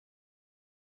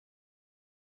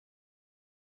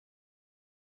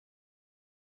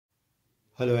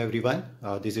Hello everyone,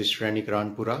 this is Shrenik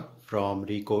Ranpura from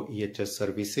RICO EHS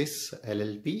Services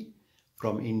LLP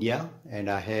from India, and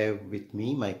I have with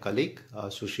me my colleague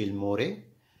Sushil More.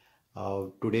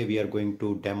 Today we are going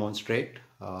to demonstrate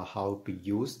how to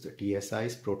use the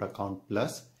TSI's Protacount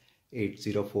Plus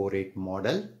 8048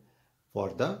 model for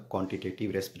the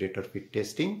quantitative respirator fit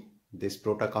testing. This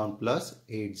Protacount Plus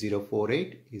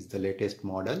 8048 is the latest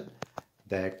model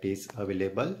that is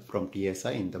available from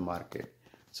TSI in the market.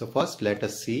 So first let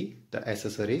us see the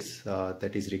accessories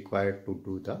that is required to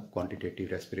do the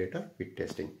quantitative respirator fit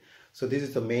testing. So this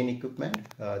is the main equipment,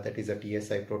 that is a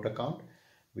TSI Protacount,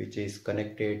 which is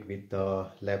connected with the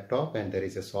laptop, and there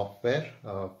is a software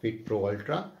Fit Pro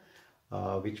Ultra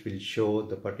which will show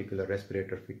the particular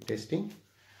respirator fit testing.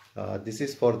 This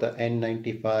is for the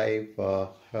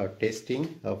N95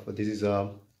 testing. This is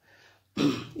a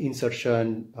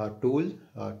insertion tool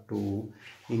to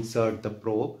insert the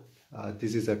probe.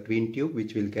 This is a twin tube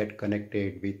which will get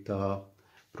connected with the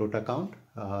Protacount.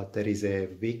 There is a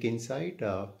wick inside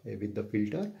with the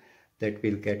filter that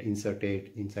will get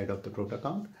inserted inside of the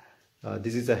Protacount.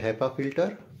 This is a HEPA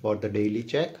filter for the daily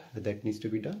check that needs to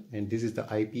be done, and this is the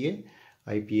IPA.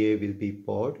 IPA will be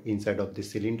poured inside of the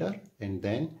cylinder, and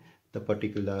then the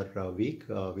particular wick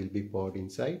will be poured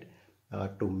inside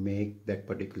to make that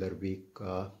particular wick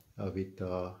with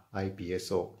IPA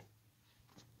soap.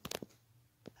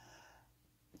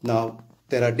 Now,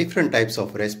 there are different types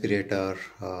of respirator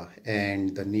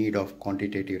and the need of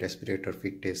quantitative respirator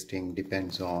fit testing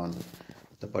depends on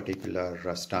the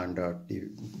particular standard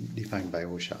defined by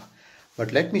OSHA.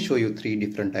 But let me show you three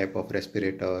different types of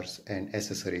respirators and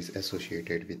accessories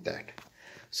associated with that.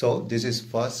 So this is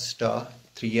first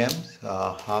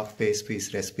 3M half phase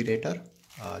piece respirator.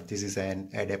 This is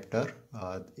an adapter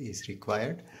is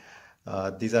required.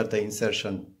 These are the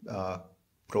insertion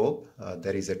probe.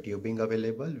 There is a tubing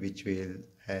available which will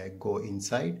go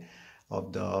inside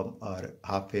of the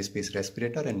half phase piece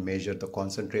respirator and measure the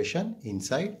concentration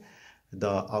inside.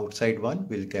 The outside one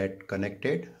will get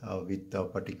connected with the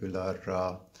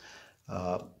particular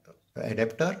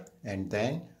adapter, and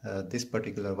then this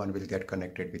particular one will get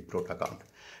connected with Protacount.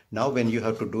 Now when you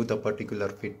have to do the particular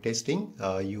fit testing,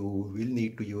 you will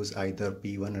need to use either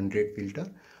P100 filter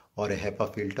or a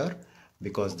HEPA filter,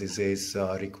 because this is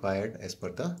required as per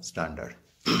the standard.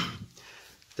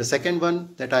 The second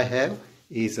one that I have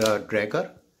is a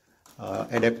Drager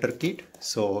adapter kit.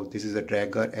 So this is a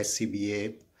Drager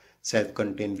SCBA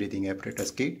self-contained breathing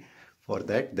apparatus kit. For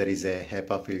that there is a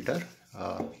HEPA filter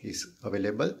is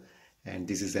available, and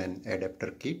this is an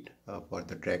adapter kit for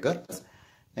the Drager.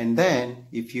 And then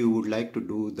if you would like to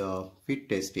do the fit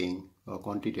testing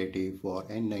quantitative for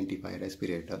N95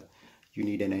 respirator, you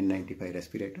need an N95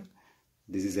 respirator.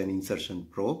 This is an insertion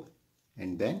probe,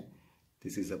 and then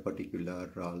this is a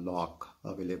particular lock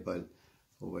available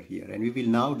over here. And we will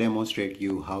now demonstrate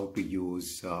you how to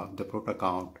use the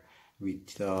Protacount with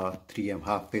 3M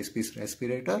half phase piece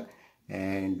respirator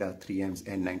and 3M's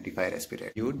N95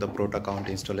 respirator. Do the Protacount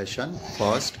installation.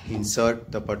 First,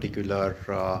 insert the particular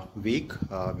wick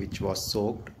which was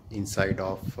soaked inside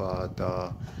of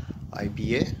the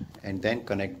IPA, and then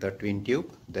connect the twin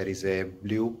tube. There is a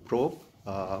blue probe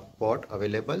port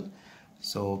available,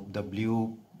 so the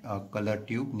blue color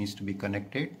tube needs to be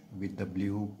connected with the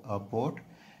blue port,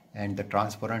 and the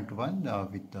transparent one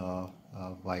with the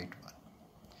white one.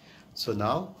 So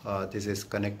now this is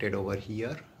connected over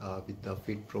here with the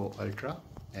Fit Pro Ultra,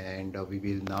 and we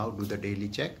will now do the daily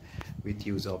check with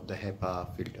use of the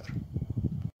HEPA filter.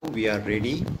 We are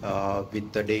ready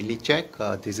with the daily check.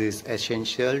 This is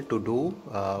essential to do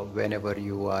whenever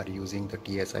you are using the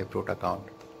TSI Protacount.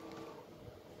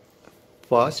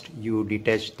 First, you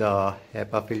detach the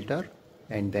HEPA filter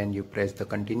and then you press the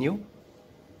continue.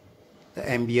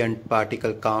 The ambient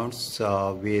particle counts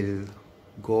will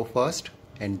go first,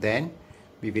 and then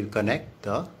we will connect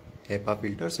the HEPA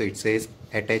filter. So it says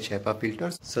attach HEPA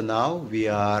filters. So now we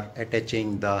are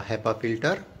attaching the HEPA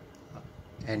filter,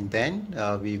 and then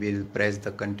we will press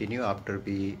the continue after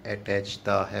we attach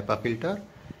the HEPA filter,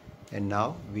 and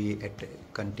now we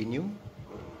continue.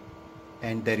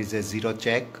 And there is a zero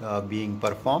check being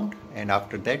performed, and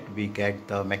after that we get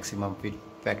the maximum fit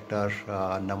factor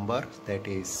number that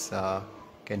is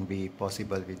can be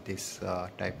possible with this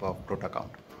type of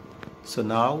Protacount. So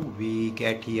now we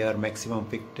get here maximum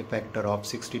fit factor of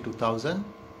 62,000.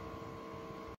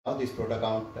 Now this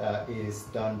Protacount is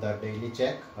done the daily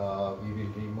check. We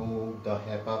will remove the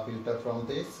HEPA filter from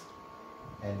this,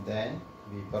 and then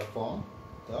we perform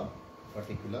the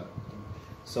particular thing.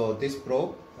 So this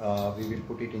probe we will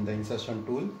put it in the insertion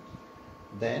tool.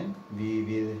 Then we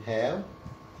will have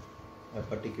a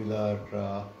particular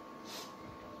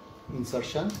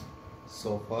insertion.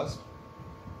 So first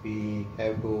we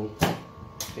have to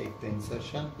take the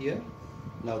insertion here.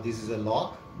 Now this is a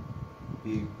lock.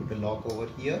 We put a lock over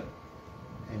here,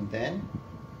 and then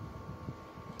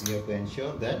we have to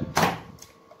ensure that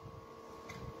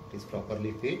it is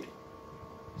properly fit.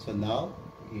 So now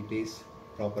it is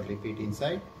properly fit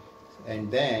inside,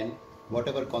 and then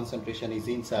whatever concentration is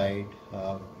inside,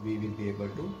 we will be able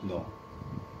to know.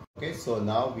 Okay, so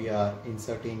now we are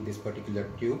inserting this particular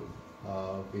tube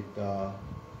with the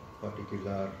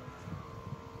particular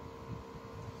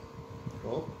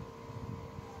probe.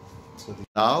 So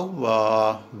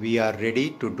now we are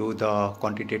ready to do the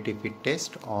quantitative fit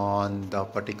test on the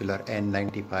particular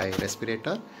N95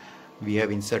 respirator. We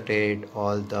have inserted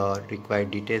all the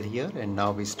required detail here, and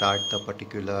now we start the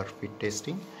particular fit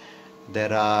testing.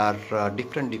 There are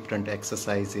different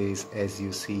exercises as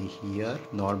you see here.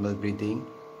 Normal breathing,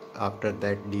 after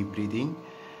that deep breathing,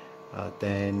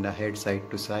 then head side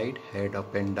to side, head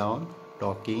up and down,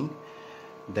 talking,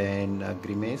 then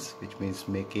grimace, which means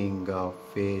making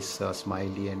face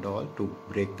smiley and all to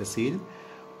break the seal,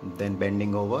 then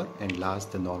bending over, and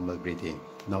last the normal breathing.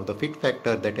 Now the fit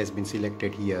factor that has been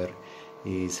selected here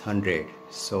is 100.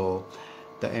 So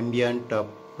the ambient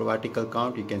vertical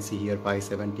count, you can see here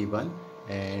 571,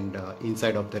 and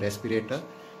inside of the respirator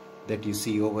that you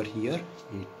see over here,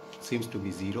 it seems to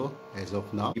be 0 as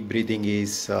of now. Breathing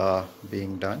is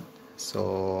being done.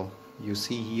 So you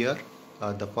see here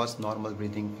the first normal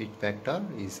breathing fit factor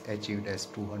is achieved as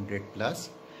 200 plus.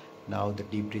 Now the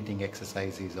deep breathing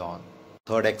exercise is on.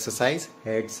 Third exercise,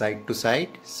 head side to side.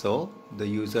 So the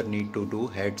user need to do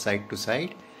head side to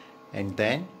side, and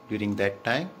then during that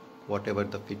time whatever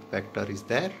the fit factor is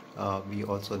there, we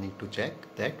also need to check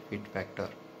that fit factor.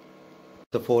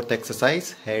 The fourth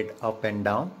exercise, head up and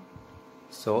down.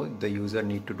 So the user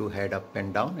need to do head up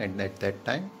and down, and at that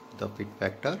time the fit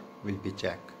factor will be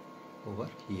checked over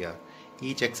here.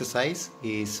 Each exercise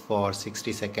is for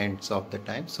 60 seconds of the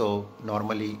time. So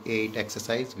normally 8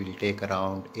 exercise will take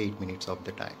around 8 minutes of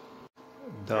the time.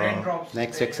 The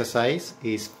next exercise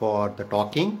is for the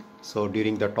talking. So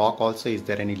during the talk also, is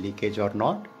there any leakage or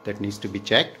not, that needs to be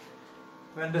checked.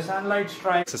 When the sunlight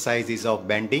strikes. Exercise is of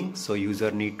bending, so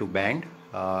user need to bend.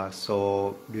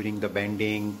 So during the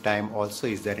bending time also,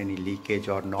 is there any leakage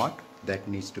or not, that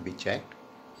needs to be checked.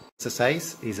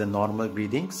 Exercise is a normal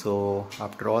breathing. So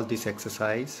after all this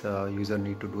exercise, user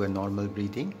need to do a normal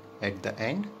breathing at the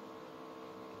end.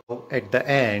 So at the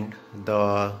end,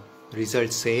 the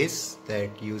result says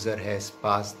that user has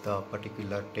passed the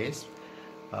particular test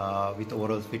with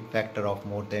overall fit factor of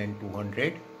more than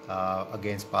 200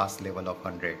 against pass level of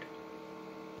 100.